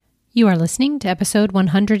You are listening to episode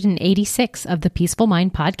 186 of the Peaceful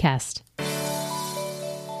Mind Podcast.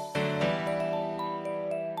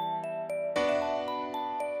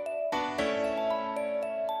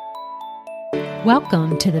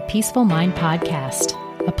 Welcome to the Peaceful Mind Podcast,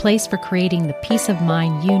 a place for creating the peace of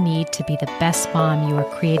mind you need to be the best mom you are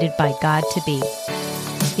created by God to be.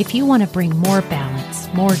 If you want to bring more balance,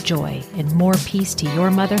 more joy, and more peace to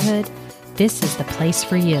your motherhood, this is the place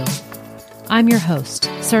for you. I'm your host,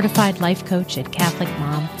 certified life coach and Catholic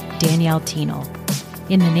mom, Danielle Thienel.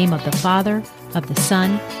 In the name of the Father, of the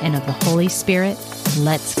Son, and of the Holy Spirit,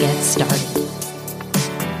 let's get started.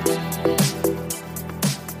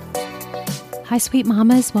 Hi, sweet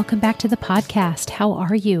mamas. Welcome back to the podcast. How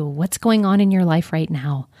are you? What's going on in your life right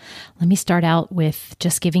now? Let me start out with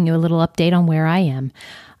just giving you a little update on where I am.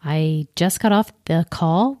 I just got off the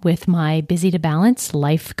call with my Busy to Balance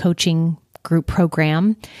life coaching group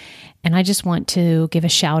program. And I just want to give a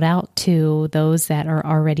shout out to those that are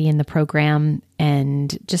already in the program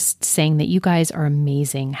and just saying that you guys are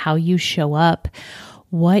amazing. How you show up,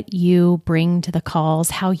 what you bring to the calls,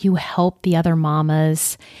 how you help the other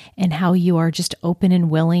mamas, and how you are just open and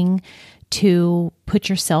willing to put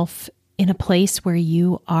yourself in a place where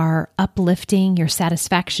you are uplifting your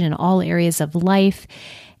satisfaction in all areas of life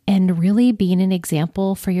and really being an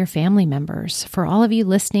example for your family members. For all of you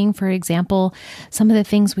listening, for example, some of the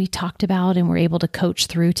things we talked about and were able to coach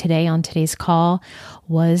through today on today's call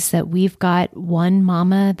was that we've got one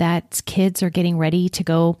mama that's kids are getting ready to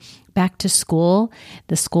go back to school.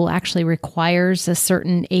 The school actually requires a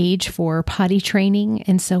certain age for potty training.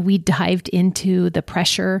 And so we dived into the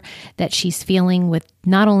pressure that she's feeling with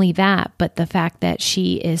not only that, but the fact that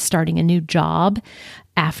she is starting a new job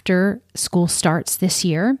after school starts this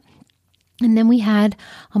year. And then we had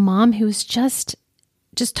a mom who's just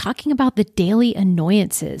talking about the daily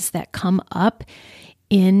annoyances that come up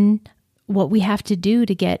in what we have to do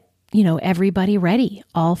to get everybody ready,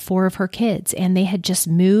 all four of her kids. And they had just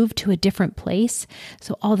moved to a different place.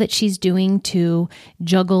 So all that she's doing to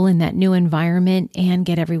juggle in that new environment and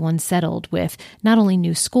get everyone settled with not only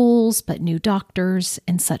new schools, but new doctors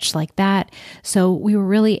and such like that. So we were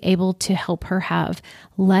really able to help her have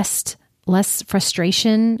less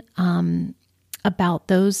frustration about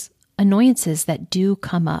those annoyances that do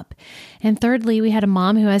come up. And thirdly, we had a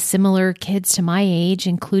mom who has similar kids to my age,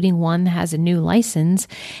 including one that has a new license,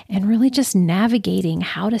 and really just navigating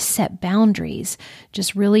how to set boundaries,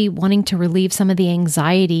 just really wanting to relieve some of the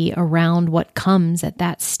anxiety around what comes at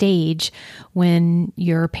that stage when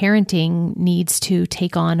your parenting needs to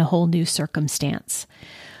take on a whole new circumstance.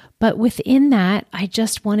 But within that, I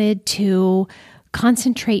just wanted to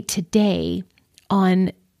concentrate today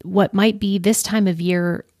on what might be this time of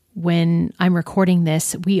year. When I'm recording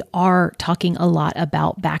this, we are talking a lot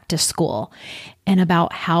about back to school and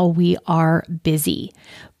about how we are busy.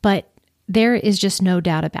 But there is just no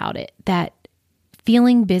doubt about it that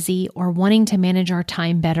feeling busy or wanting to manage our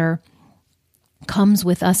time better comes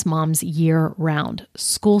with us moms year round.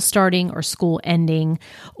 School starting or school ending,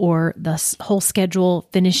 or the whole schedule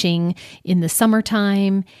finishing in the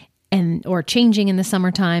summertime or changing in the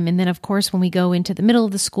summertime. And then, of course, when we go into the middle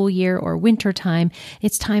of the school year or winter time,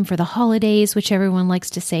 it's time for the holidays, which everyone likes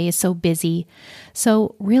to say is so busy.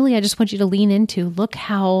 So really, I just want you to lean into, look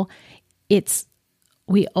how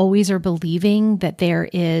we always are believing that there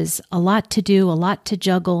is a lot to do, a lot to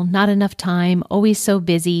juggle, not enough time, always so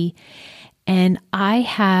busy. And I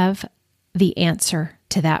have the answer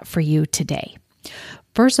to that for you today.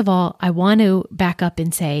 First of all, I want to back up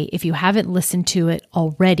and say, if you haven't listened to it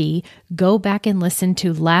already, go back and listen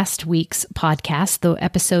to last week's podcast, the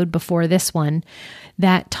episode before this one,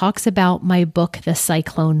 that talks about my book, The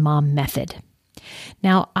Cyclone Mom Method.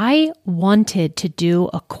 Now, I wanted to do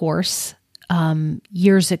a course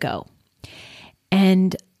years ago,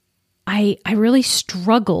 and I really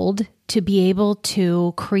struggled to be able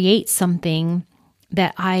to create something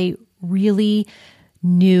that I really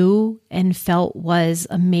knew and felt was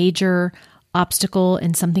a major obstacle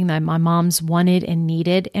and something that my moms wanted and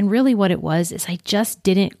needed. And really what it was is I just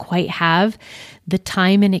didn't quite have the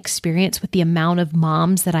time and experience with the amount of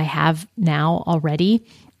moms that I have now already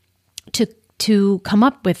to come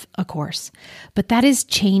up with a course. But that has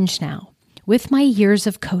changed now. With my years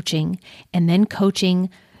of coaching and then coaching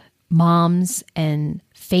moms and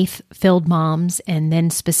faith-filled moms, and then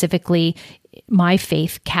specifically my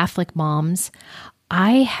faith, Catholic moms,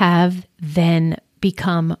 I have then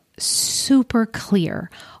become super clear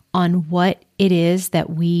on what it is that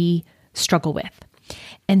we struggle with.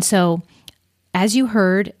 And so, as you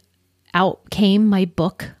heard, out came my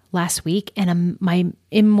book last week, and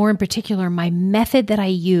more in particular, my method that I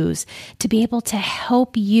use to be able to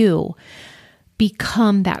help you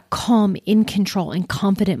become that calm, in control, and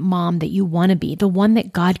confident mom that you want to be, the one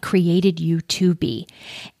that God created you to be.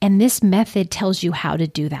 And this method tells you how to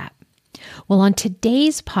do that. Well, on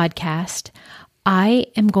today's podcast, I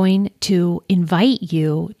am going to invite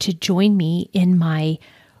you to join me in my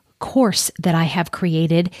course that I have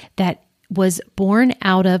created that was born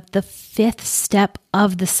out of the 5th step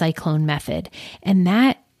of the Cyclone method. And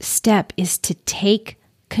that step is to take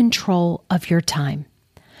control of your time.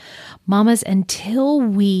 Mamas, until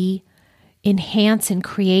we enhance and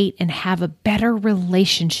create and have a better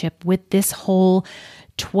relationship with this whole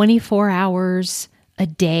 24 hours a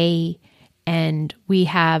day, and we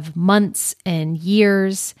have months and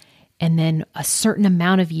years, and then a certain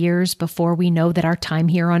amount of years before we know that our time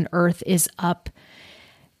here on earth is up,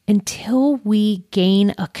 until we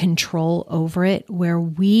gain a control over it where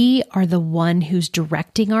we are the one who's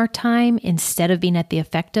directing our time instead of being at the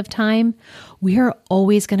effect of time, we are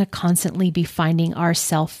always going to constantly be finding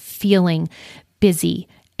ourselves feeling busy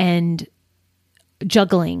and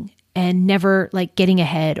juggling and never like getting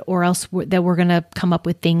ahead, or else that we're going to come up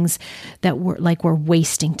with things that we're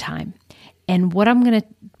wasting time. And what I'm going to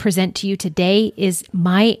present to you today is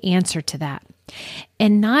my answer to that.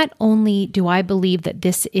 And not only do I believe that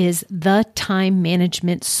this is the time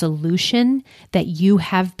management solution that you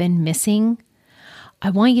have been missing,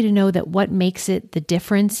 I want you to know that what makes it the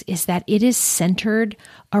difference is that it is centered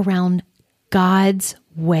around God's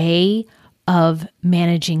way of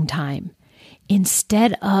managing time.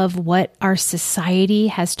 Instead of what our society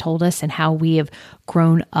has told us and how we have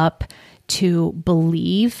grown up to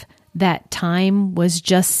believe that time was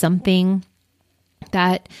just something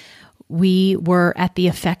that we were at the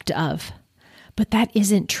effect of. But that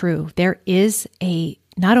isn't true. There is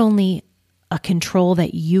not only a control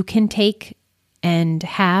that you can take and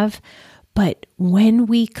have, but when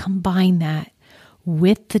we combine that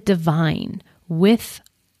with the divine, with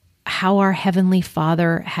how our Heavenly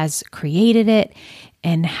Father has created it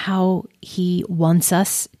and how He wants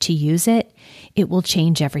us to use it, it will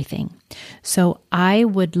change everything. So I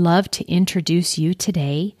would love to introduce you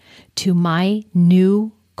today to my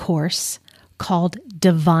new course called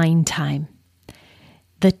Divine Time,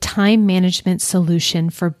 the time management solution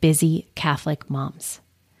for busy Catholic moms.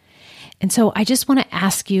 And so I just want to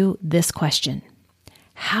ask you this question.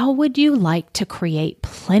 How would you like to create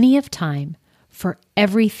plenty of time for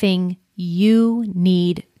everything you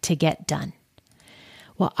need to get done?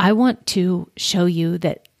 Well, I want to show you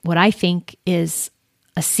that what I think is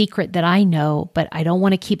a secret that I know, but I don't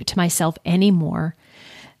want to keep it to myself anymore.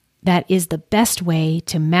 That is the best way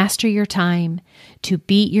to master your time, to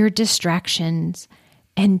beat your distractions,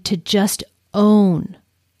 and to just own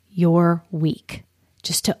your week,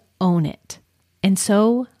 just to own it. And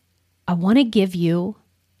so I want to give you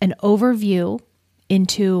an overview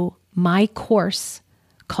into my course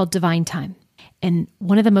called Divine Time. And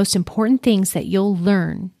one of the most important things that you'll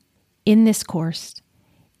learn in this course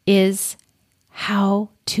is how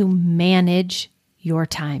to manage your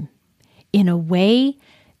time in a way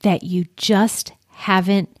that you just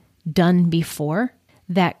haven't done before,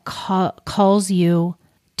 that calls you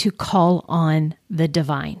to call on the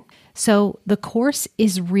divine. So the course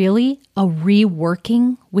is really a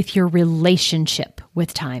reworking with your relationship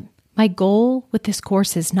with time. My goal with this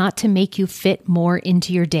course is not to make you fit more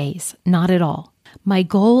into your days, not at all. My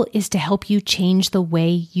goal is to help you change the way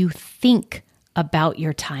you think about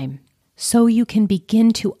your time, so you can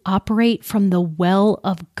begin to operate from the well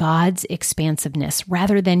of God's expansiveness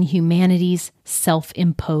rather than humanity's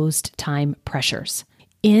self-imposed time pressures.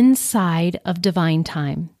 Inside of Divine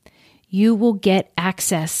Time, you will get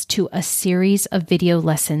access to a series of video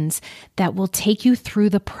lessons that will take you through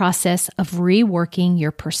the process of reworking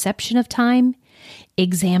your perception of time,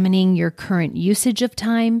 examining your current usage of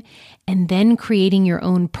time, and then creating your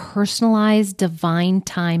own personalized Divine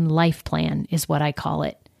Time life plan is what I call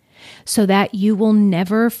it, so that you will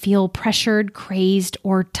never feel pressured, crazed,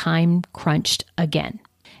 or time crunched again.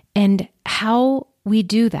 And how we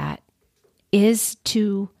do that is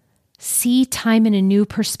to see time in a new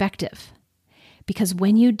perspective. Because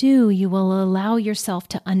when you do, you will allow yourself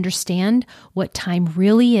to understand what time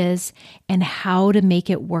really is and how to make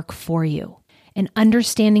it work for you. And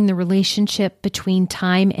understanding the relationship between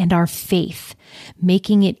time and our faith,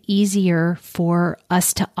 making it easier for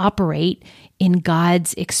us to operate in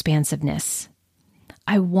God's expansiveness.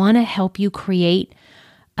 I want to help you create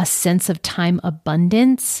a sense of time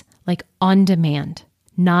abundance, like on demand,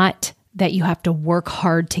 not that you have to work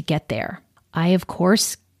hard to get there. I, of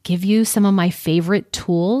course, give you some of my favorite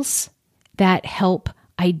tools that help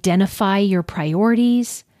identify your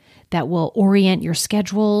priorities, that will orient your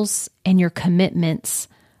schedules and your commitments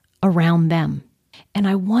around them. And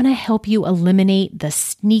I want to help you eliminate the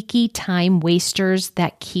sneaky time wasters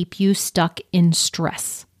that keep you stuck in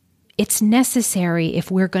stress. It's necessary if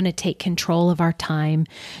we're going to take control of our time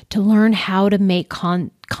to learn how to make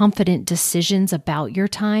confident decisions about your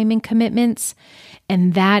time and commitments.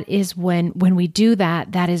 And that is when we do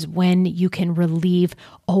that, that is when you can relieve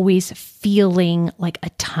always feeling like a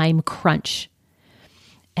time crunch.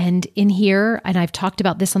 And in here, and I've talked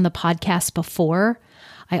about this on the podcast before,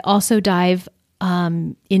 I also dive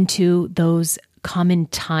into those common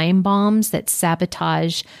time bombs that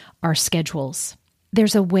sabotage our schedules.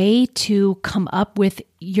 There's a way to come up with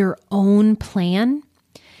your own plan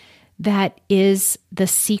that is the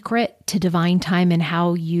secret to divine time and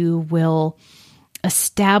how you will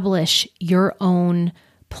establish your own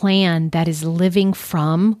plan that is living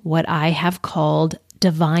from what I have called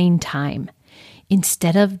divine time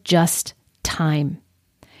instead of just time.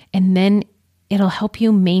 And then it'll help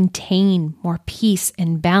you maintain more peace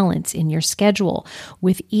and balance in your schedule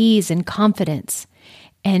with ease and confidence.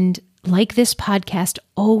 And like this podcast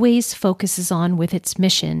always focuses on with its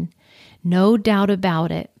mission, no doubt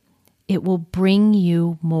about it, it will bring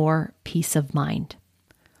you more peace of mind.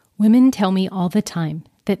 Women tell me all the time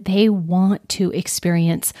that they want to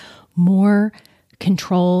experience more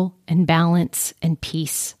control and balance and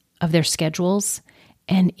peace of their schedules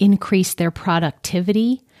and increase their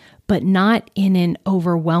productivity, but not in an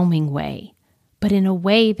overwhelming way, but in a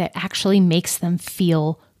way that actually makes them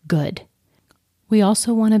feel good. We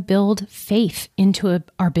also want to build faith into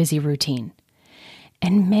our busy routine.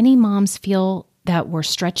 And many moms feel that we're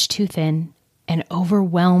stretched too thin and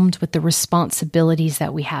overwhelmed with the responsibilities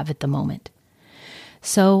that we have at the moment.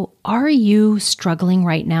 So, are you struggling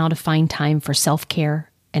right now to find time for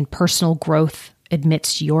self-care and personal growth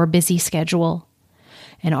amidst your busy schedule?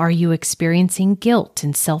 And are you experiencing guilt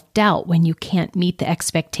and self-doubt when you can't meet the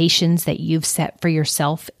expectations that you've set for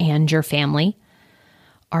yourself and your family?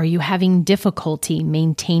 Are you having difficulty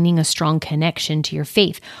maintaining a strong connection to your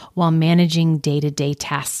faith while managing day-to-day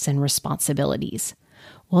tasks and responsibilities?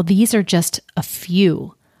 Well, these are just a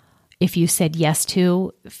few, if you said yes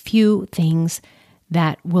to, few things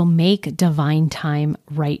that will make divine time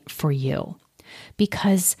right for you.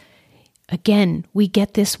 Because, again, we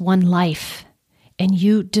get this one life, and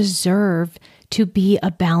you deserve to be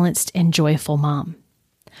a balanced and joyful mom.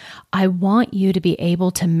 I want you to be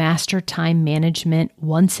able to master time management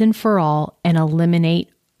once and for all and eliminate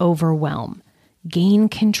overwhelm. Gain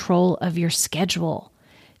control of your schedule.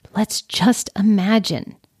 Let's just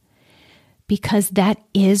imagine, because that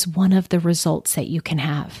is one of the results that you can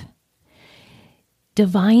have.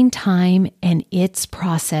 Divine time and its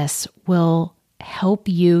process will help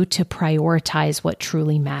you to prioritize what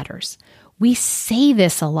truly matters. We say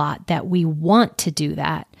this a lot, that we want to do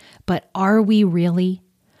that, but are we really?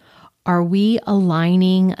 Are we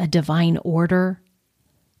aligning a divine order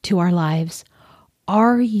to our lives?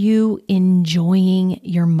 Are you enjoying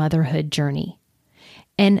your motherhood journey?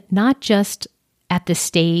 And not just at the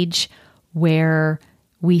stage where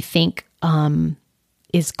we think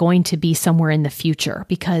is going to be somewhere in the future.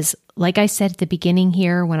 Because like I said at the beginning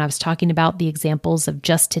here, when I was talking about the examples of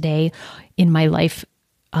just today in my life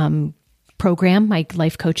program, my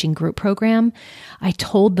life coaching group program, I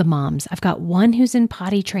told the moms, I've got one who's in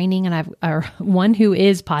potty training or one who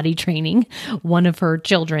is potty training one of her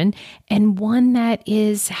children, and one that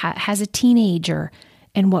has a teenager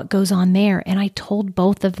and what goes on there. And I told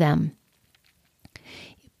both of them,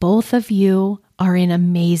 both of you are in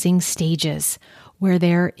amazing stages where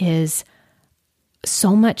there is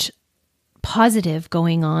so much positive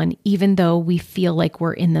going on, even though we feel like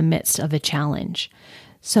we're in the midst of a challenge.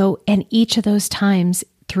 So, and each of those times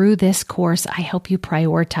through this course, I help you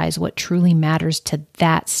prioritize what truly matters to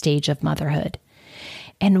that stage of motherhood.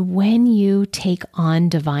 And when you take on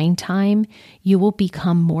divine time, you will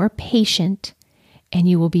become more patient and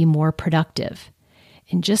you will be more productive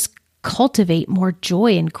and just cultivate more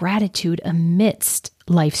joy and gratitude amidst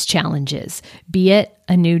life's challenges, be it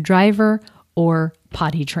a new driver or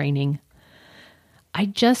potty training. I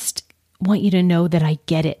just want you to know that I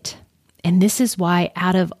get it. And this is why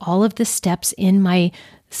out of all of the steps in my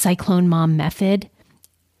Cyclone Mom method,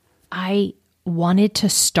 I wanted to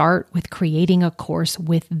start with creating a course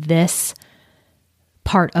with this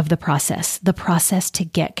part of the process to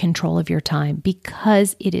get control of your time,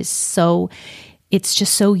 because it's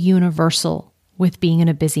just so universal with being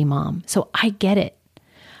a busy mom. So I get it.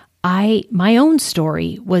 My own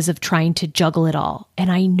story was of trying to juggle it all,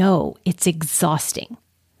 and I know it's exhausting.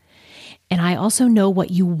 And I also know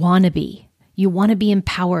what you want to be. You want to be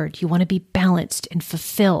empowered. You want to be balanced and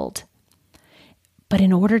fulfilled. But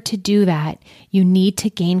in order to do that, you need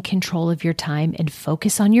to gain control of your time and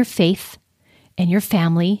focus on your faith and your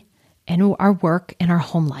family and our work and our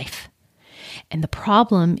home life. And the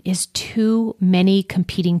problem is too many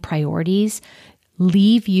competing priorities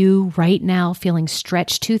leave you right now feeling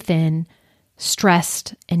stretched too thin,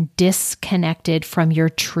 stressed, and disconnected from your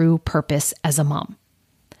true purpose as a mom.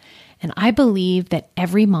 And I believe that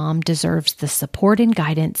every mom deserves the support and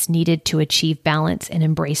guidance needed to achieve balance and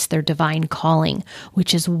embrace their divine calling,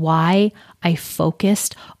 which is why I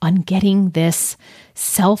focused on getting this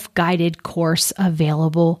self-guided course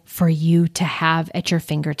available for you to have at your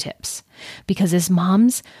fingertips. Because as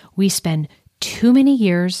moms, we spend too many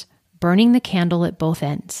years burning the candle at both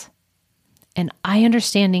ends. And I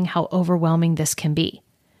understanding how overwhelming this can be.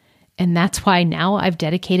 And that's why now I've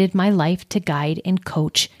dedicated my life to guide and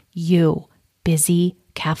coach you, busy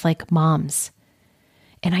Catholic moms.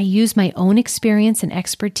 And I use my own experience and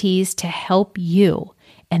expertise to help you.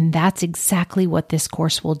 And that's exactly what this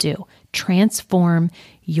course will do. Transform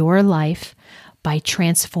your life by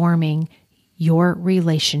transforming your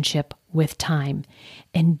relationship with time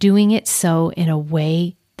and doing it so in a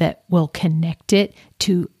way that will connect it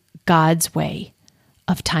to God's way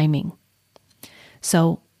of timing.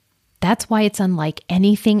 So that's why it's unlike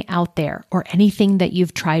anything out there or anything that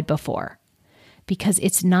you've tried before, because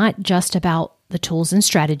it's not just about the tools and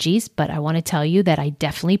strategies, but I want to tell you that I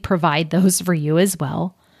definitely provide those for you as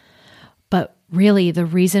well. But really, the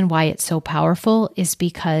reason why it's so powerful is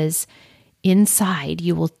because inside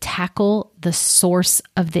you will tackle the source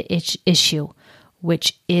of the issue,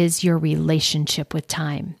 which is your relationship with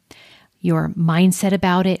time, your mindset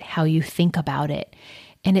about it, how you think about it.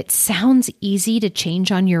 And it sounds easy to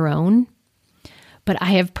change on your own, but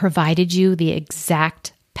I have provided you the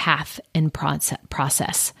exact path and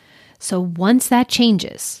process. So once that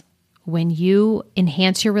changes, when you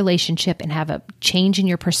enhance your relationship and have a change in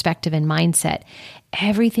your perspective and mindset,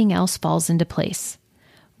 everything else falls into place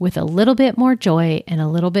with a little bit more joy and a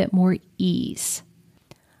little bit more ease.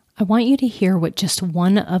 I want you to hear what just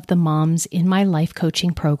one of the moms in my life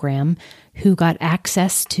coaching program who got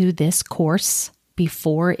access to this course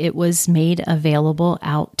before it was made available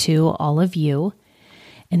out to all of you.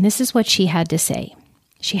 And this is what she had to say.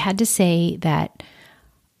 She had to say that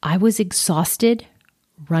I was exhausted,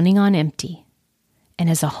 running on empty.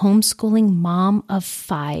 And as a homeschooling mom of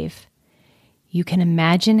 5, you can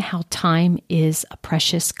imagine how time is a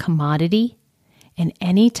precious commodity. And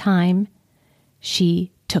any time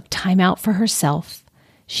she took time out for herself,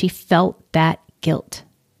 she felt that guilt.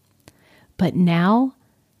 But now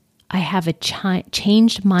I have a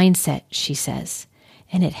changed mindset, she says,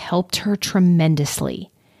 and it helped her tremendously.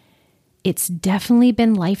 It's definitely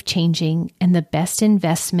been life-changing and the best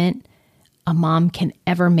investment a mom can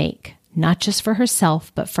ever make, not just for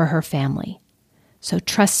herself, but for her family. So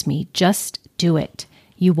trust me, just do it.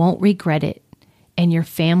 You won't regret it, and your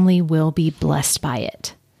family will be blessed by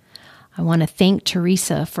it. I want to thank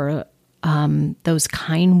Teresa for those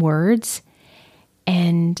kind words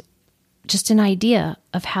and just an idea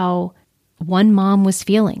of how one mom was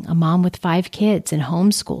feeling, a mom with 5 kids and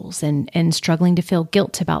homeschools and struggling to feel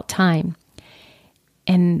guilt about time.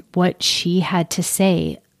 And what she had to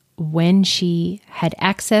say when she had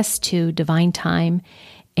access to divine time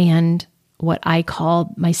and what I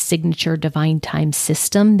call my signature divine time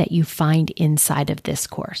system that you find inside of this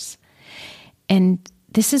course. And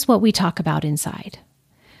this is what we talk about inside.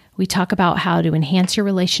 We talk about how to enhance your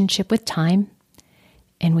relationship with time,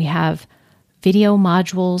 and we have video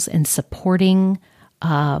modules and supporting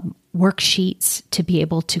worksheets to be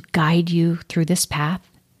able to guide you through this path.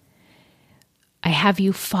 I have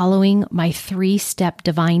you following my 3-step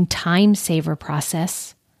divine time saver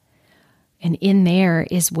process. And in there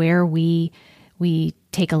is where we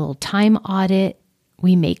take a little time audit.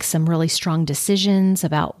 We make some really strong decisions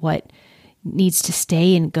about what needs to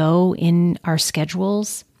stay and go in our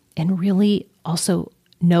schedules, and really also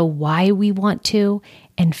know why we want to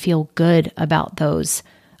and feel good about those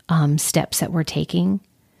steps that we're taking.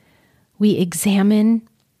 We examine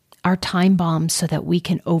our time bombs so that we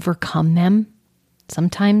can overcome them.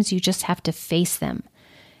 Sometimes you just have to face them,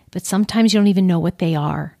 but sometimes you don't even know what they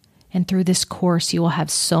are. And through this course, you will have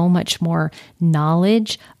so much more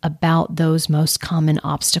knowledge about those most common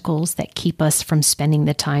obstacles that keep us from spending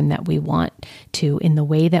the time that we want to in the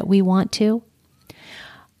way that we want to.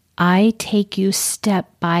 I take you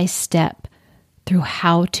step by step through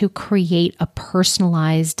how to create a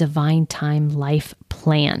personalized divine time life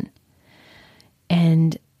plan.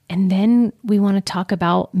 And then we want to talk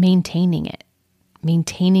about maintaining it,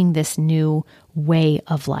 maintaining this new way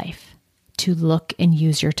of life to look and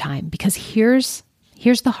use your time. Because here's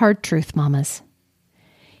the hard truth, mamas.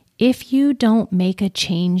 If you don't make a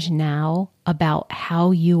change now about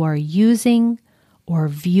how you are using or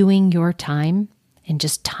viewing your time, and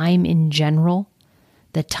just time in general,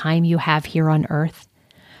 the time you have here on earth,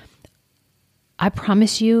 I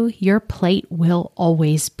promise you, your plate will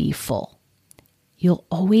always be full. You'll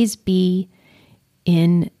always be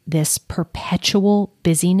in this perpetual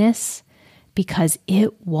busyness because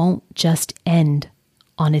it won't just end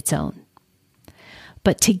on its own.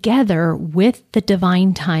 But together with the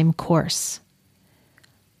Divine Time course,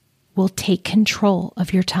 we'll take control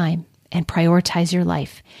of your time and prioritize your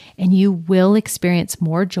life, and you will experience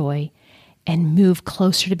more joy and move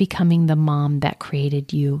closer to becoming the mom that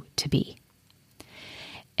created you to be.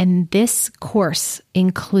 And this course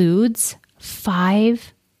includes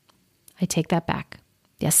 6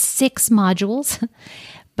 modules,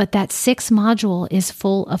 but that 6th module is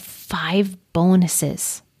full of 5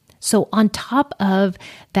 bonuses. So on top of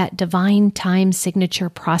that Divine Time signature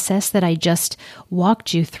process that I just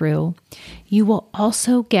walked you through, you will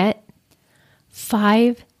also get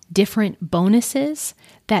 5 different bonuses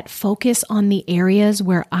that focus on the areas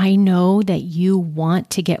where I know that you want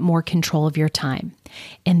to get more control of your time.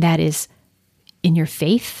 And that is in your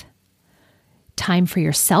faith, time for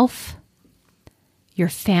yourself, your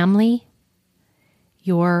family,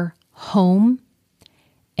 your home,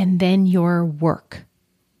 and then your work.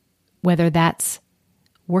 Whether that's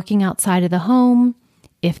working outside of the home,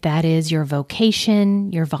 if that is your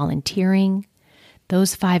vocation, your volunteering,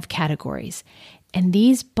 those 5 categories. And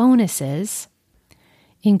these bonuses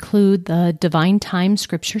include the Divine Time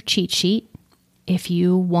Scripture Cheat Sheet. If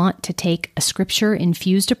you want to take a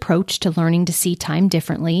scripture-infused approach to learning to see time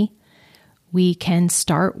differently, we can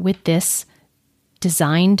start with this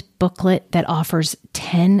designed booklet that offers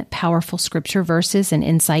 10 powerful scripture verses and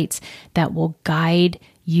insights that will guide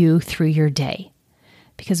you through your day.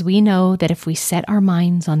 Because we know that if we set our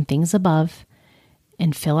minds on things above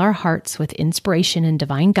and fill our hearts with inspiration and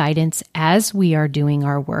divine guidance as we are doing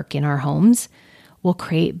our work in our homes, we'll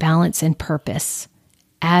create balance and purpose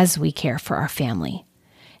as we care for our family.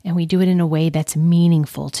 And we do it in a way that's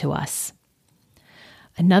meaningful to us.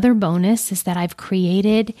 Another bonus is that I've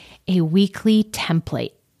created a weekly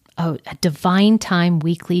template, a Divine Time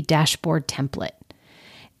weekly dashboard template.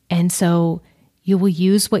 And so you will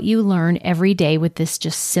use what you learn every day with this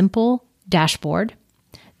just simple dashboard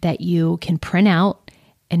that you can print out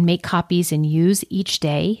and make copies and use each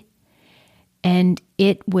day. And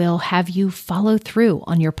it will have you follow through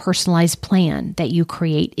on your personalized plan that you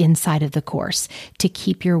create inside of the course to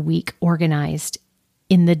keep your week organized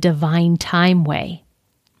in the Divine Time way.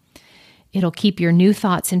 It'll keep your new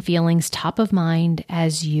thoughts and feelings top of mind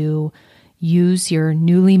as you use your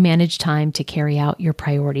newly managed time to carry out your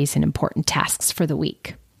priorities and important tasks for the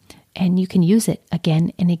week. And you can use it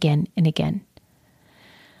again and again and again.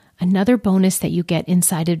 Another bonus that you get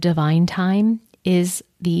inside of Divine Time is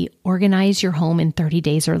the Organize Your Home in 30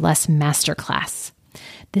 Days or Less Masterclass.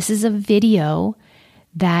 This is a video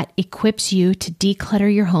that equips you to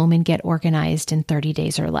declutter your home and get organized in 30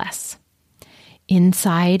 days or less.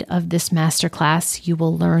 Inside of this masterclass, you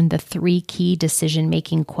will learn the 3 key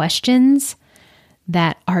decision-making questions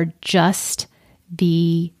that are just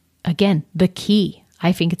the key.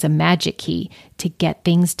 I think it's a magic key to get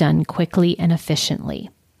things done quickly and efficiently.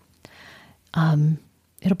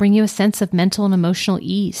 It'll bring you a sense of mental and emotional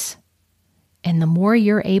ease. And the more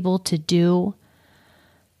you're able to do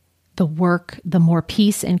the work, the more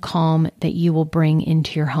peace and calm that you will bring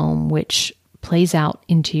into your home, which plays out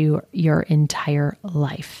into your entire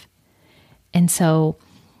life. And so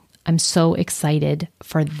I'm so excited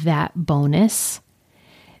for that bonus.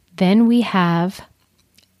 Then we have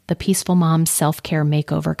the Peaceful Mom Self-Care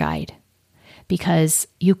Makeover Guide, because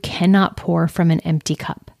you cannot pour from an empty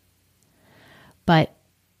cup. But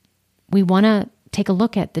we want to take a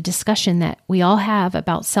look at the discussion that we all have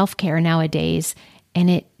about self-care nowadays, and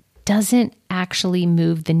it doesn't actually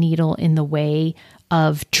move the needle in the way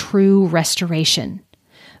of true restoration.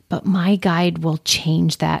 But my guide will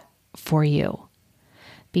change that for you.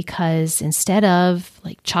 Because instead of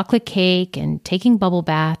like chocolate cake and taking bubble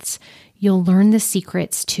baths, you'll learn the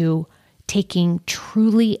secrets to taking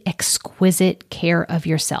truly exquisite care of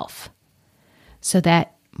yourself so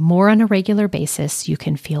that more on a regular basis, you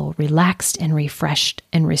can feel relaxed and refreshed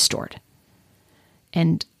and restored.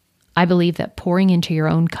 And I believe that pouring into your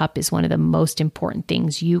own cup is one of the most important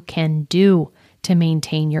things you can do to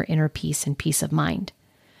maintain your inner peace and peace of mind.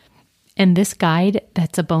 And this guide,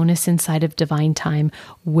 that's a bonus inside of Divine Time,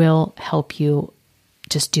 will help you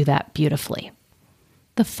just do that beautifully.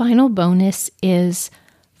 The final bonus is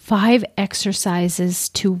 5 exercises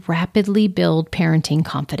to rapidly build parenting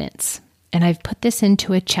confidence. And I've put this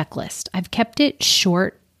into a checklist. I've kept it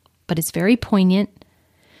short, but it's very poignant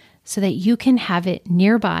so that you can have it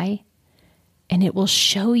nearby, and it will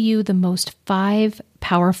show you the most 5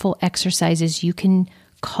 powerful exercises you can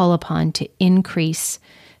call upon to increase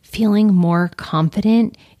feeling more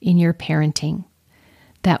confident in your parenting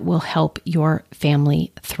that will help your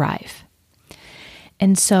family thrive.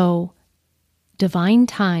 And so Divine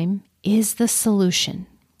Time is the solution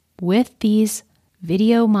with these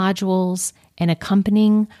video modules and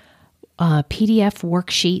accompanying PDF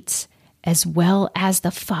worksheets, as well as the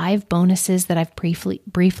 5 bonuses that I've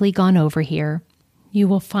briefly gone over here. You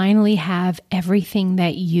will finally have everything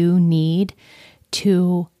that you need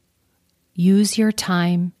to use your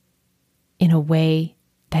time in a way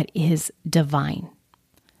that is divine.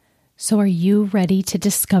 So are you ready to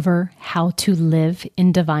discover how to live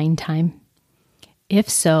in divine time? If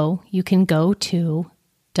so, you can go to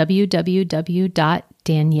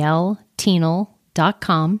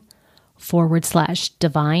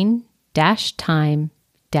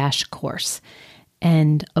www.daniellethienel.com/divine-time-course.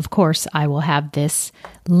 And of course, I will have this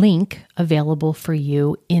link available for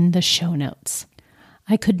you in the show notes.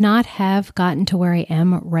 I could not have gotten to where I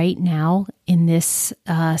am right now in this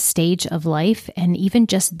stage of life, and even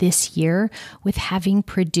just this year with having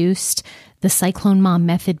produced the Cyclone Mom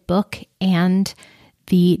Method book and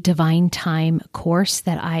the Divine Time course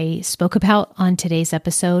that I spoke about on today's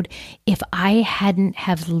episode. If I hadn't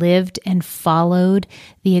have lived and followed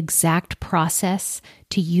the exact process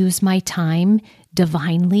to use my time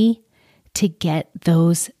divinely to get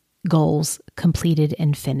those goals completed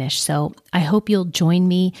and finished. So I hope you'll join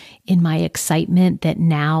me in my excitement that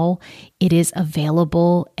now it is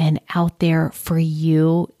available and out there for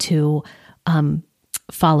you to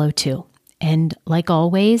follow too. And like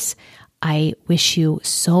always, I wish you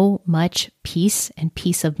so much peace and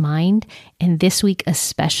peace of mind. And this week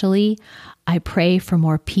especially, I pray for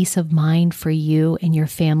more peace of mind for you and your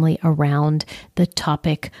family around the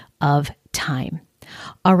topic of time.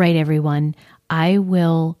 All right, everyone. I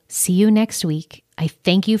will see you next week. I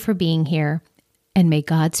thank you for being here, and may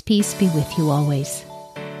God's peace be with you always.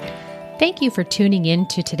 Thank you for tuning in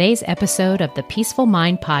to today's episode of the Peaceful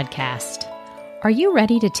Mind Podcast. Are you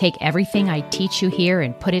ready to take everything I teach you here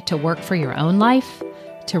and put it to work for your own life?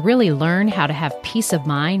 To really learn how to have peace of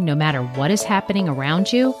mind no matter what is happening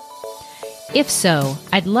around you? If so,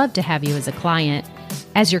 I'd love to have you as a client.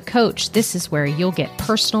 As your coach, this is where you'll get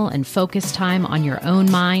personal and focused time on your own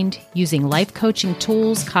mind using life coaching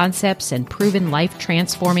tools, concepts, and proven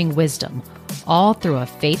life-transforming wisdom, all through a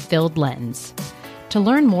faith-filled lens. To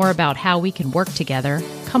learn more about how we can work together,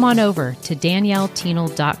 come on over to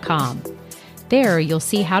daniellethienel.com. There, you'll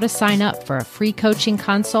see how to sign up for a free coaching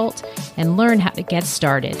consult and learn how to get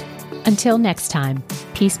started. Until next time,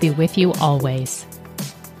 peace be with you always.